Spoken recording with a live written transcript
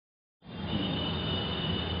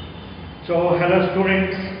So hello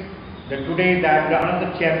students, today that the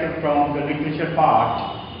another chapter from the literature part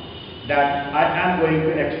that I am going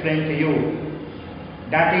to explain to you,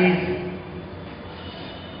 that is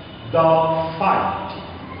the fight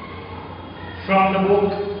from the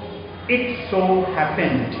book It So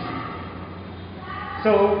Happened.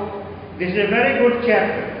 So this is a very good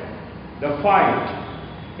chapter, the fight,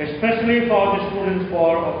 especially for the students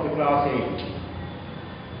of the class 8.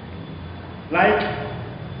 Like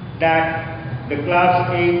that the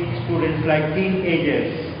class 8 students, like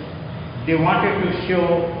teenagers, they wanted to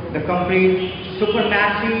show the complete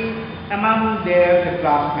supremacy among their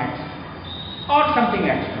classmates or something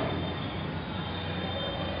extra.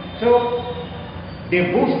 So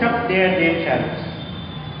they boost up themselves,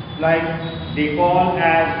 like they call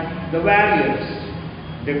as the warriors,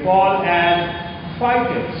 they call as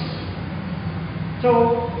fighters.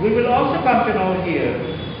 So we will also come to know here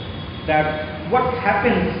that what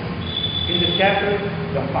happens in the chapter,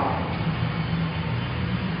 the fight.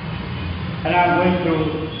 And I am going through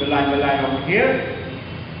the line by line over here.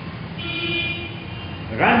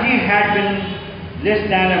 Ranji had been less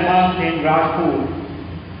than a month in Rajpur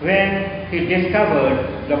when he discovered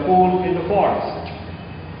the pool in the forest.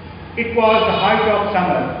 It was the height of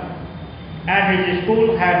summer and his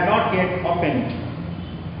school had not yet opened,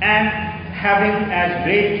 and having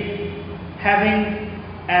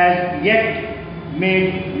as yet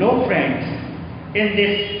made no friends in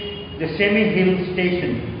the semi-hill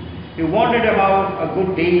station, he wandered about a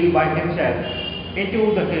good deal by himself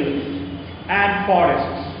into the hills and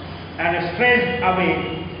forests and strayed away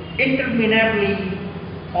interminably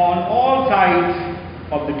on all sides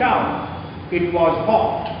of the town. It was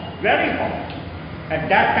hot, very hot, at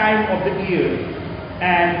that time of the year,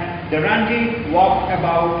 and the Ranji walked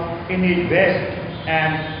about in his vest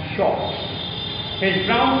and shorts, his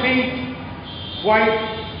brown feet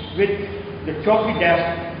white with the chalky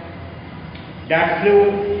dust that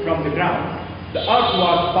flew from the ground. The earth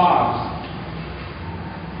was sparse,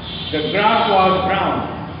 the grass was brown,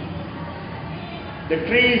 the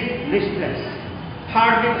trees listless,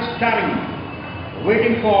 hardly stirring,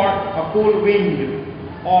 waiting for a cool wind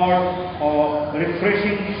or a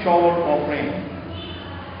refreshing shower of rain.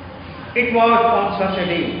 It was on such a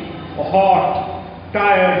day, a hot,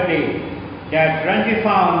 tired day, that Ranji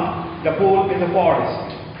found the pool in the forest.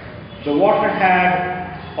 The water had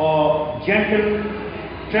a gentle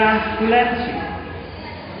transparency,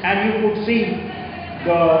 and you could see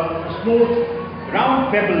the smooth round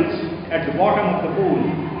pebbles at the bottom of the pool,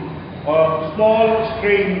 a small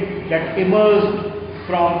stream that emerged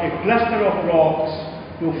from a cluster of rocks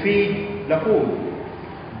to feed the pool.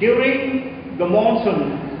 During the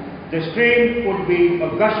monsoon, the stream would be a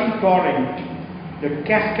gushing torrent, the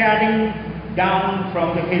cascading down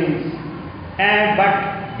from the hills,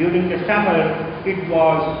 but during the summer it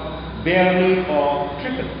was barely a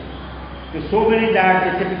trickle. So many that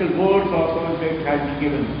the typical words also it has been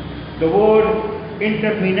given. The word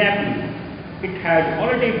interminably, it has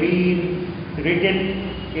already been written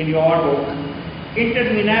in your book.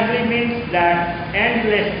 Interminably means that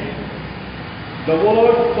endlessly. The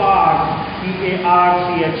word parched,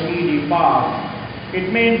 P-A-R-C-H-E-D, parched,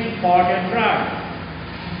 it means hot and dry.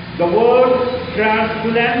 The word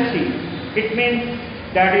transparency, it means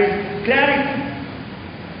that is clarity.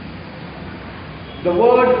 The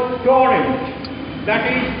word torrent, that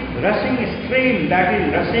is rushing stream, that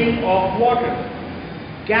is rushing of water.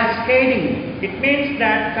 Cascading, it means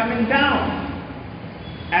that coming down.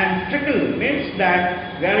 And trickle means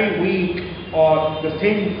that very weak or the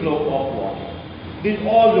thin flow of water. These are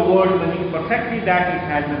all the word meaning perfectly that it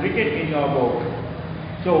has been written in your book.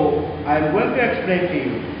 So I am going to explain to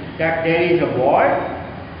you that there is a boy,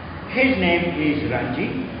 his name is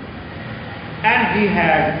Ranji, and he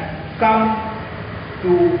had come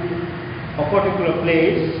to a particular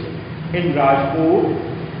place in Rajpur,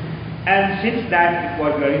 and since that it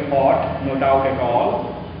was very hot, no doubt at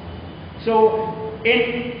all. So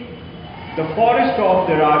in the forest of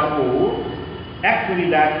the Rajpur, actually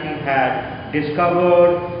that he had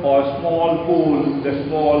discovered a small pool, the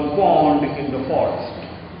small pond in the forest.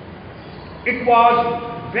 It was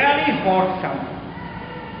very hot summer,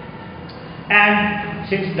 and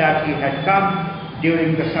since that he had come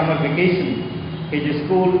during the summer vacation, his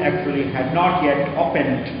school actually had not yet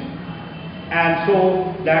opened, and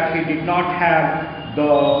so that he did not have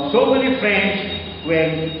so many friends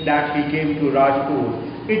when that he came to Rajpur.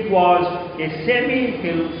 It was a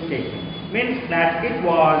semi-hill station, means that it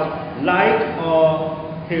was like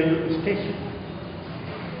a hill station,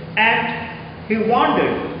 and he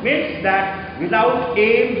wandered, means that without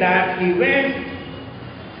aim, that he went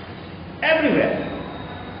everywhere.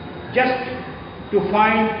 just to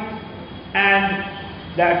find, and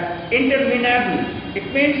that interminably,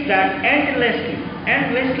 it means that endlessly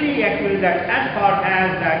actually, that as far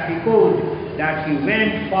as that he could, that he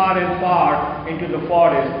went far and far into the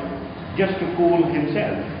forest just to cool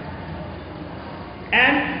himself.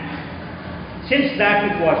 And since that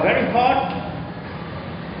it was very hot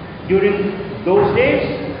during those days,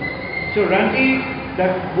 so Ranji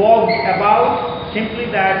that walked about simply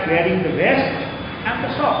that wearing the vest and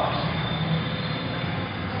the socks.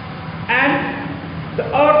 And the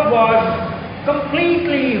earth was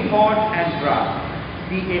completely hot and dry.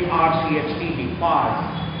 P-A-R-C-H-E-D,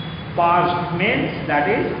 parched. Parched means that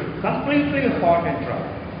is completely hot and dry.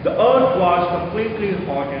 The earth was completely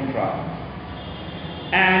hot and dry.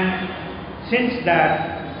 And since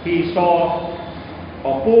that he saw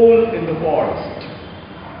a pool in the forest,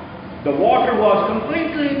 the water was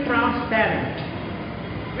completely transparent,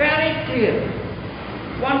 very clear.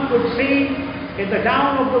 One could see in the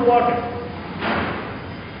down of the water.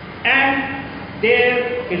 And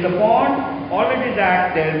there is a pond, already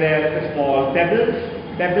that there were small pebbles.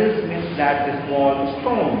 Pebbles means that the small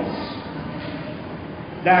stones.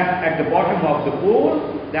 That at the bottom of the pool,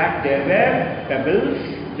 that there were pebbles,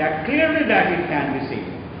 that clearly that it can be seen.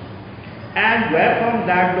 And wherefrom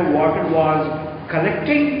that the water was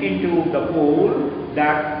collecting into the pool,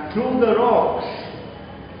 that through the rocks,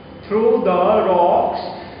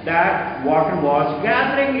 that water was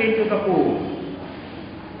gathering into the pool.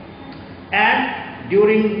 And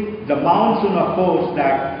during the monsoon, of course,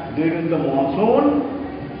 that during the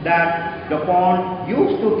monsoon, that the pond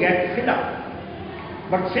used to get filled up.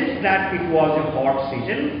 But since that it was a hot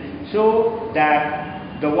season, so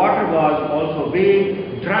that the water was also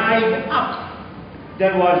being dried up.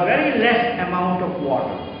 There was very less amount of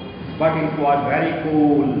water, but it was very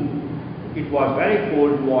cool. It was very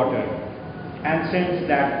cold water. And since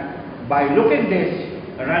that by looking this,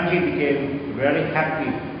 Ranji became very happy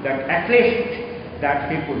that at least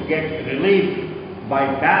that he could get relief by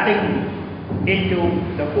bathing into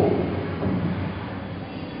the pool.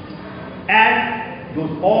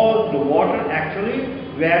 And all the water actually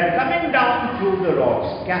were coming down through the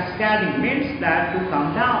rocks. Cascading means that to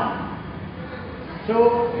come down.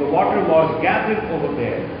 So the water was gathering over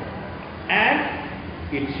there.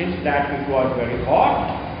 And it seems that it was very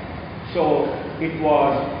hot. So it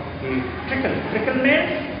was a trickle. Trickle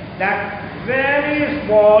means that very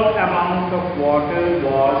small amount of water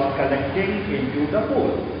was collecting into the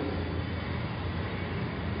pool.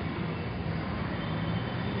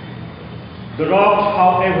 The rocks,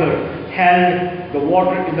 however, held the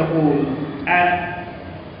water in the pool, and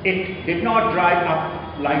it did not dry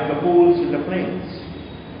up like the pools in the plains.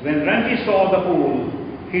 When Ranji saw the pool,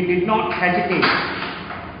 he did not hesitate.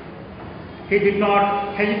 He did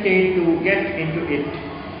not hesitate to get into it.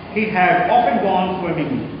 He had often gone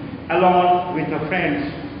swimming along with her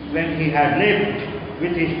friends when he had lived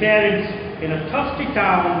with his parents in a thirsty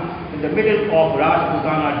town in the middle of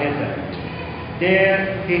Rajputana desert.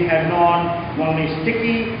 There he had known only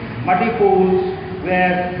sticky, muddy pools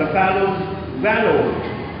where buffaloes wallowed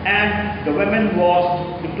and the women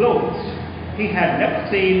washed the clothes. He had never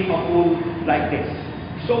seen a pool like this,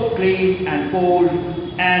 so clean and cold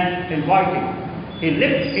and inviting. He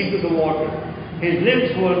leaped into the water. His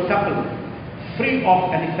limbs were supple, free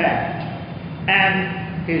of any fat,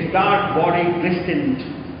 and his dark body glistened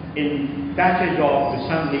in patches of the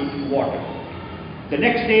sunlit water. The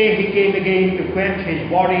next day he came again to quench his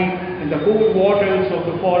body in the cool waters of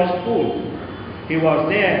the forest pool. He was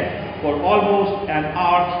there for almost an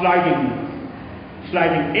hour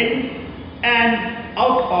sliding in and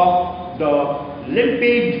out of the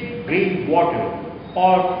limpid green water,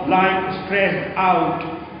 or lying stretched out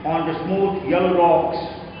on the smooth yellow rocks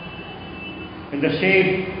in the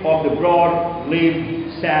shade of the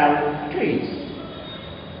broad-leaved sal trees.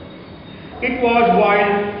 It was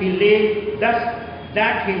while he lay thus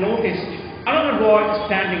that he noticed another boy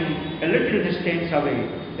standing a little distance away,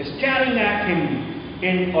 staring at him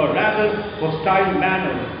in a rather hostile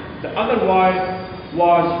manner. The other boy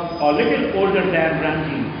was a little older than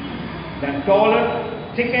Ranji, then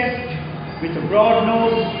taller, thickest, with a broad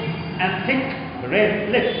nose and thick red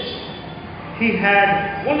lips. He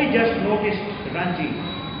had only just noticed Ranji.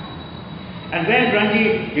 And when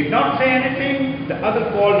Ranji did not say anything, the other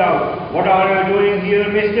called out, "What are you doing here,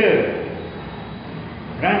 mister?"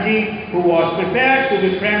 Ranji, who was prepared to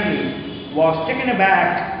be friendly, was taken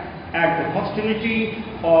aback at the hostility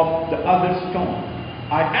of the other's tone.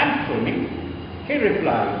 "I am swimming," he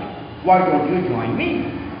replied. "Why don't you join me?"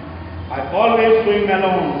 "I always swim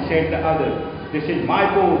alone," said the other. "This is my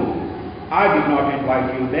pool. I did not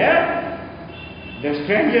invite you there." The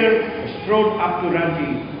stranger strode up to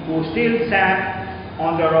Ranji, who still sat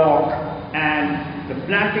on the rock and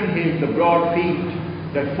planting the broad feet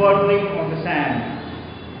that firmly on the sand,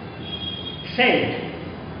 said,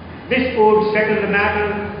 "This would settle the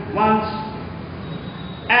matter once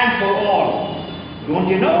and for all. Don't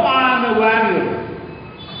you know I am a warrior?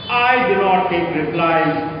 I do not take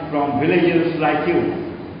replies from villagers like you."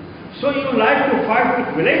 "So you like to fight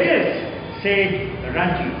with villagers?" said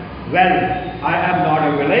Ranji. "Well, I am not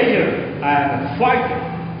a villager, I am a fighter.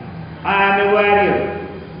 I am a warrior,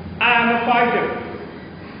 I am a fighter."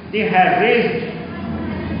 They had raised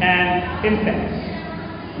an impasse.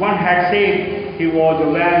 One had said he was a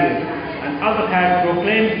warrior, and other had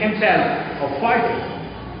proclaimed himself a fighter.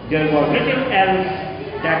 There was little else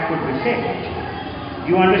that could be said.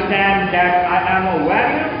 "You understand that I am a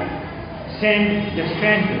warrior?" said the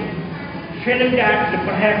stranger, feeling that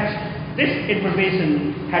perhaps this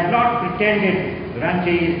information had not pretended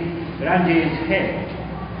Ranji's head.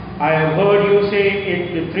 "I have heard you say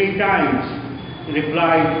it 3 times,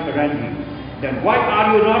 replied Ranji. "Then why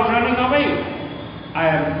are you not running away?" "I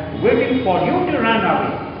am waiting for you to run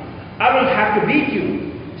away. I will have to beat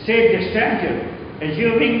you," said the stranger,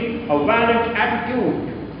 assuming a valiant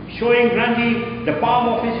attitude, showing Ranji the palm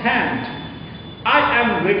of his hand. "I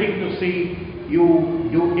am waiting to see you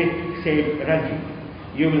do it," said Ranji.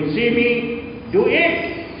 "You will see me do it,"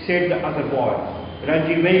 said the other boy.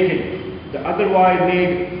 Ranji waited. The other boy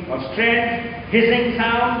made a strange hissing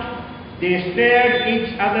sound. They stared each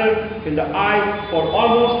other in the eye for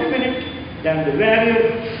almost a minute. Then the warrior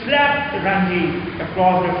slapped Ranji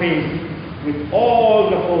across the face with all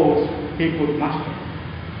the force he could muster.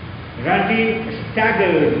 Ranji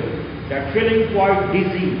staggered, that feeling quite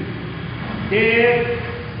dizzy. There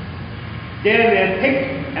were thick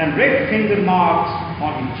and red finger marks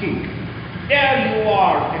on his cheek. "There you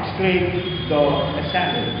are!" exclaimed the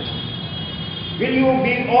assailant. "Will you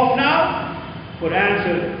be off now?" For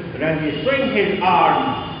answer, Ranji swung his arm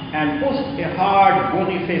and pushed a hard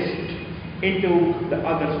bony fist into the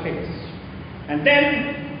other's face. And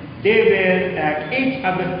then they were at each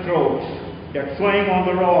other's throats, that swaying on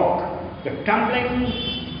the rock, the tumbling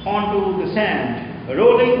onto the sand,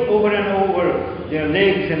 rolling over and over, their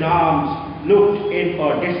legs and arms looked in a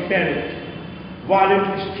desperate, violent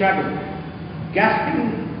struggle, gasping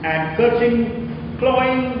and cursing,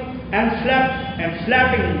 clawing and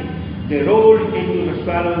slapping. They rolled into the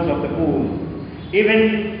swallows of the pool.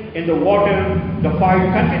 Even in the water, the fight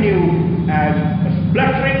continued as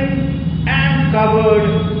spluttering and covered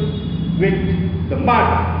with the mud.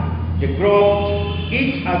 They groped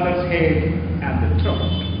each other's head and the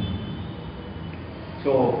throat.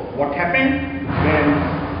 So what happened when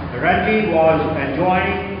Ranji was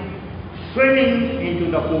enjoying swimming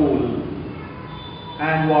into the pool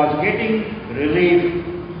and was getting relief,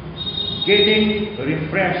 getting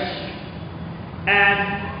refreshed, and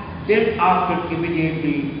then after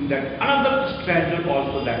immediately that another stranger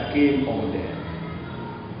also that came over there,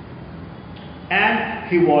 and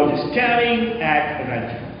he was staring at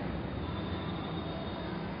Ranji.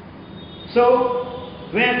 So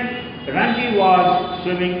when Ranji was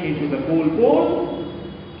swimming into the pool,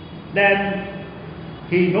 then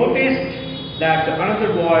he noticed that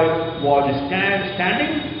another boy was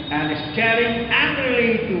standing and staring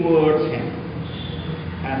angrily towards him.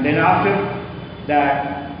 And then after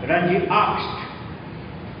that, Ranji asked,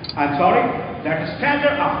 that stranger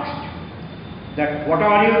asked, that "What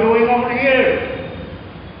are you doing over here?"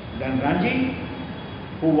 Then Ranji,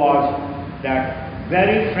 who was that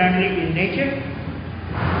very friendly in nature,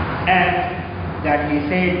 and that he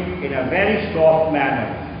said in a very soft manner,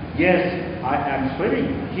 "Yes, I am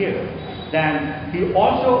swimming here." Then he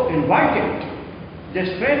also invited the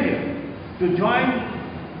stranger to join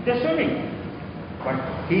the swimming. But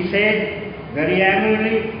he said very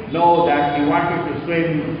angrily, no, that he wanted to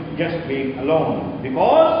swim just being alone,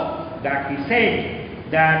 because that he said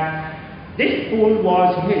that this pool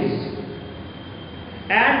was his.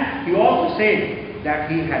 And he also said that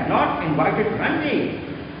he had not invited Ranji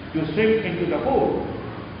to swim into the pool.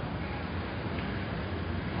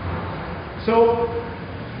 So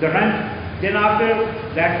then after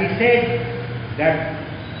that he said that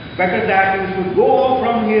better that you should go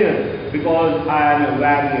from here, because I am a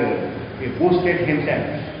warrior. He boasted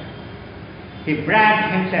himself. He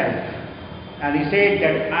bragged himself. And he said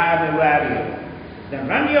that I am a warrior. Then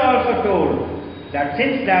Ranji also told that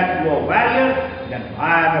since that you are a warrior, then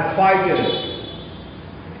I am a fighter.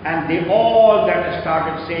 And they all that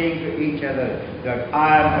started saying to each other that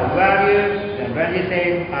I am a warrior. Then Ranji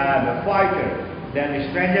said, I am a fighter. Then the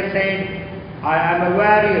stranger said, I am a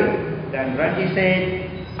warrior. Then Ranji said,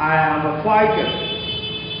 I am a fighter.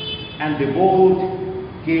 and they both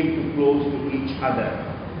came too close to each other.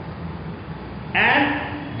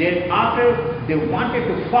 And then after they wanted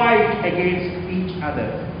to fight against each other,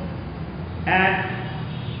 and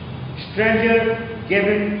stranger gave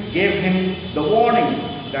him the warning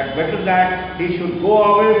that better that he should go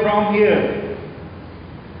away from here.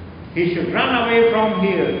 He should run away from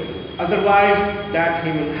here, otherwise that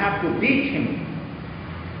he will have to beat him.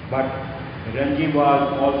 But Ranji was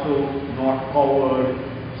also not coward,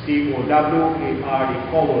 C-O-W-A-R-D,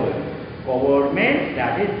 coward. Coward means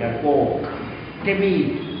that is dark,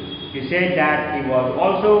 timid. He said that he was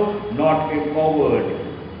also not a coward.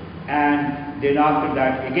 And then after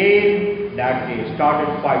that again, that they started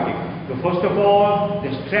fighting. So first of all,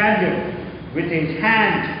 the stranger with his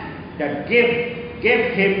hand that gave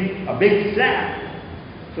him a big slap.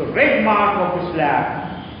 So red mark of the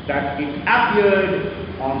slap that it appeared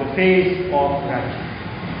on the face of Ranji.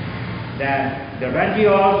 Then the Ranji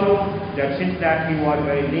also, that since that he was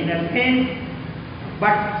very lean and thin,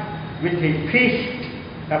 but with his fist,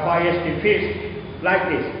 F-I-S-T, fist, like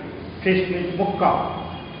this, fist means mukka.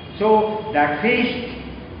 So that fist,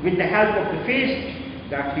 with the help of the fist,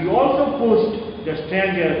 that he also pushed the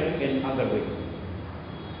stranger in other way.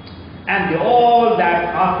 And they all that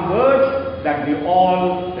afterwards, that they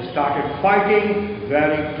all started fighting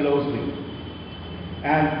very closely.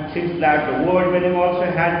 And since that the word meaning also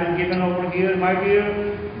has been given over here, my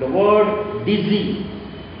dear, the word dizzy.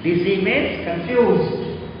 Dizzy means confused.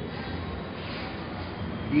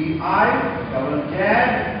 D-I-Z-Z-Y.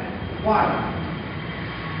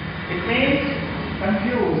 It means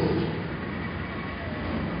confused.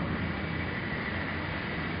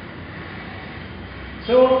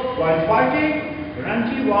 So while fighting,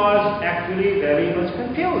 Ranji was actually very much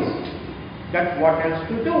confused that what else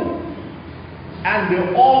to do. And they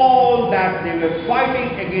all that they were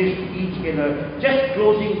fighting against each other, just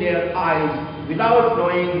closing their eyes without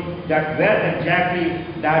knowing that where exactly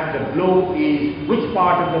that the blow is, which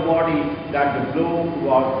part of the body that the blow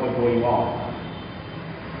was going on.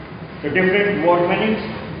 The different word meanings,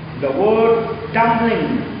 the word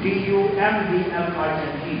tumbling,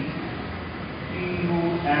 T-U-M-B-L-I-N-G,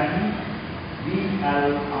 T-U-M-B-L-I-N-G,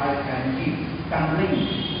 tumbling.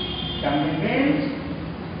 Tumbling means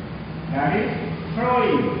that is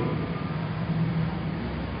throwing.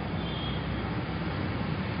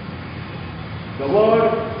 The word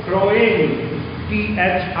throwing, T-H-R-O-W-I-N-G,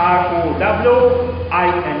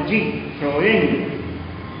 throwing.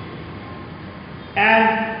 And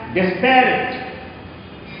desperate.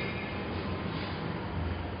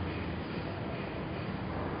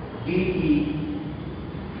 D-E-S-P-E-R-A-T-E,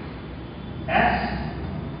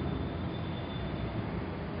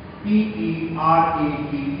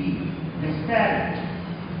 desperate.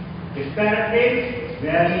 Desperate is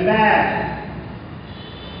very bad.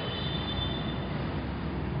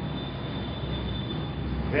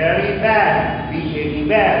 Very bad, B-A-D,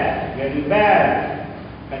 bad, very bad.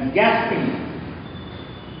 And gasping.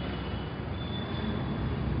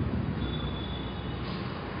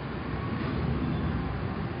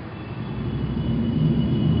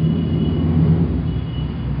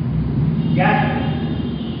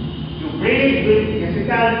 To breathe with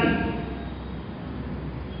difficulty.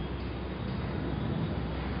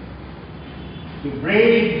 To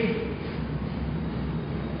breathe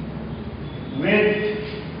with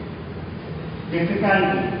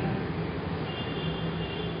difficulty.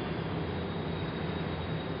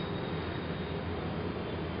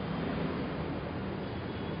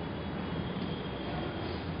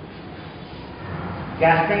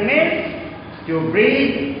 Gasping means to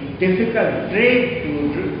breathe difficult,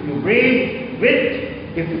 to breathe with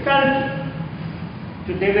difficulty.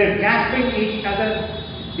 So they were gasping each other,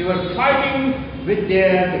 they were fighting with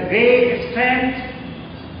their great strength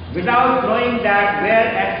without knowing that where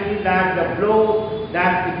actually that the blow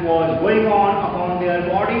that it was going on upon their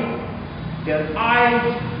body. Their eyes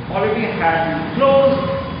already had been closed,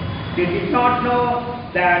 they did not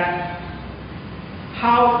know that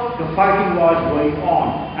how the fighting was going on,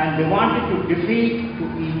 and they wanted to defeat to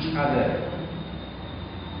each other.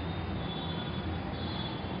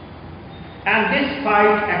 And this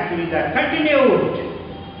fight actually that continued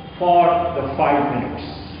for the 5 minutes.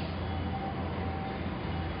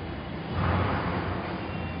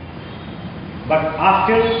 But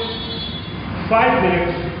after 5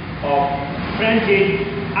 minutes of frenzied,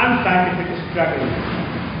 unscientific struggle,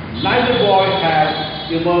 neither boy had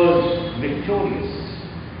emerged victorious.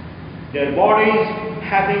 Their bodies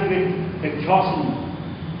having been exhausted,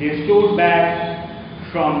 they stood back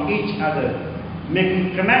from each other,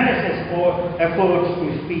 making tremendous efforts to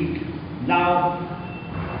speak. Now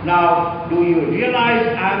Now, do you realize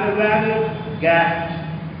I am a warrior?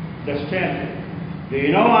 Gasped the stranger. Do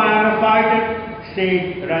you know I am a fighter?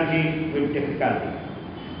 Said Ranji with difficulty.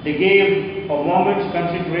 They gave a moment's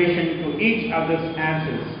consideration to each other's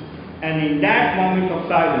answers, and in that moment of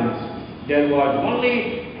silence, there was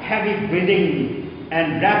only heavy breathing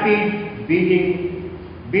and rapid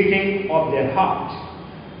beating of their hearts.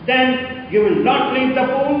 Then you will not leave the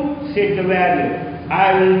pool? Said the warrior.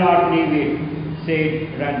 I will not leave it,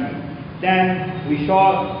 said Ranji. Then we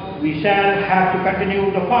shall have to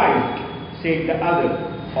continue the fight, said the other.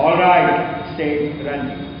 All right, said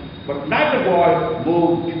Ranji. But neither boy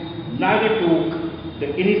moved, neither took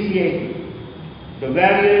the initiative. The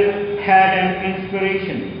warrior had an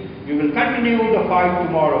inspiration. We will continue the fight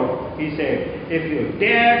tomorrow, he said. If you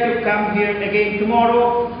dare to come here again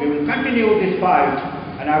tomorrow, we will continue this fight,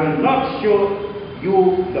 and I will not show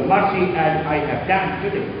you the mercy as I have done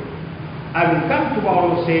today. I will come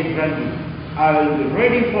tomorrow, said Ranji. I will be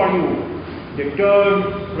ready for you. They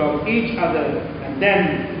turned from each other, and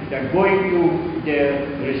then they going to their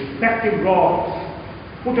respective rocks,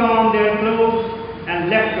 put on their clothes, and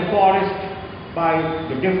left the forest by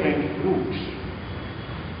the different routes.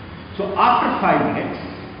 So after 5 minutes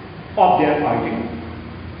of their fighting,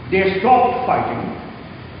 they stopped fighting.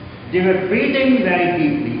 They were breathing very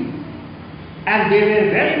deeply, and they were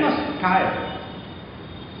very much tired.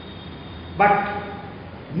 But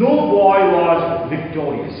no boy was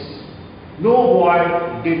victorious. No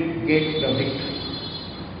boy did get the victory.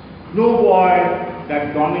 No boy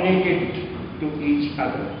that dominated to each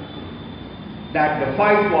other. That the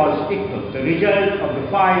fight was equal. The result of the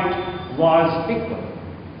fight was equal.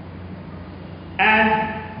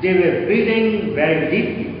 And they were breathing very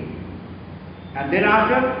deeply. And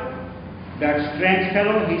thereafter, that strange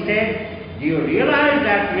fellow, he said, do you realize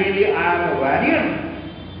that really I am a warrior?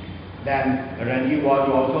 Then Ranji was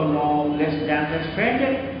also no less than the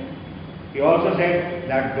stranger. He also said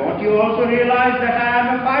that don't you also realize that I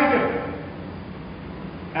am a fighter?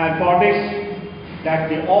 And for this, that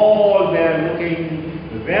they all were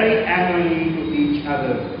looking very angrily to each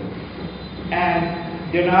other.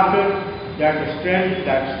 And then after that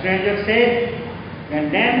stranger said,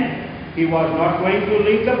 and then he was not going to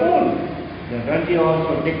leave the pool. Then Ranji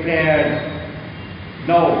also declared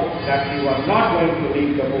no, that he was not going to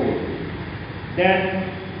leave the pool. Then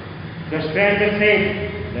the stranger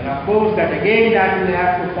said, then of course that again that we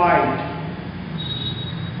have to fight.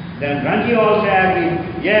 Then Ranji also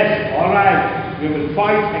agreed, yes, all right, we will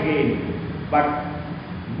fight again. But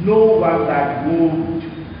no one that moved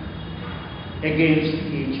against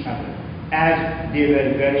each other, as they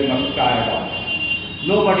were very much tired of.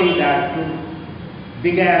 Nobody that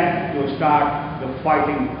began to start the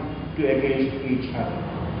fighting against each other.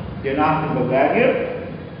 Then after the warrior,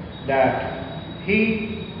 that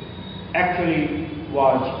he actually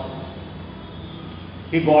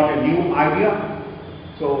he got a new idea.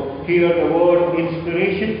 So here the word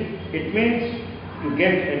inspiration, it means to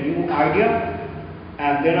get a new idea,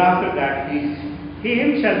 and then after that he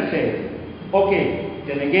himself said, okay,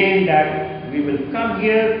 then again that we will come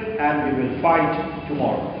here and we will fight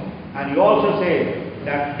tomorrow. And he also said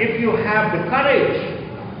that if you have the courage,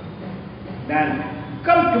 then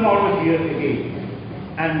come tomorrow here again,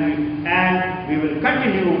 and we will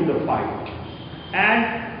continue the fight.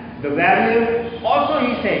 And the warrior also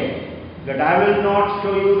he said that I will not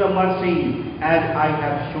show you the mercy as I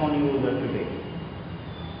have shown you the today.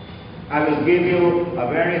 I will give you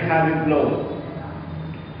a very heavy blow.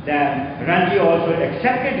 Then Ranji also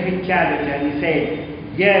accepted his challenge, and he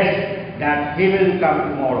said yes, that he will come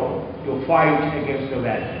tomorrow to fight against the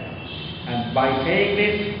warrior. And by saying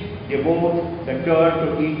this, they both turned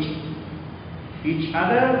to each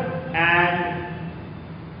other and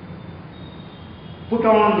put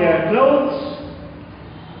on their clothes,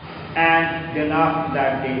 and then after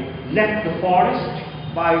that they left the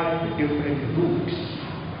forest by the different routes.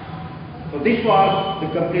 So this was the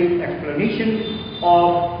complete explanation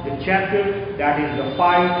of the chapter, that is the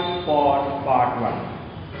fight for part 1.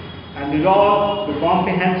 And below the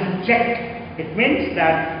comprehension check, it means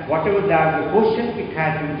that whatever that the question it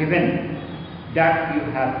has been given, that you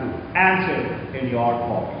have to answer in your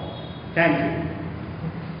part. Thank you.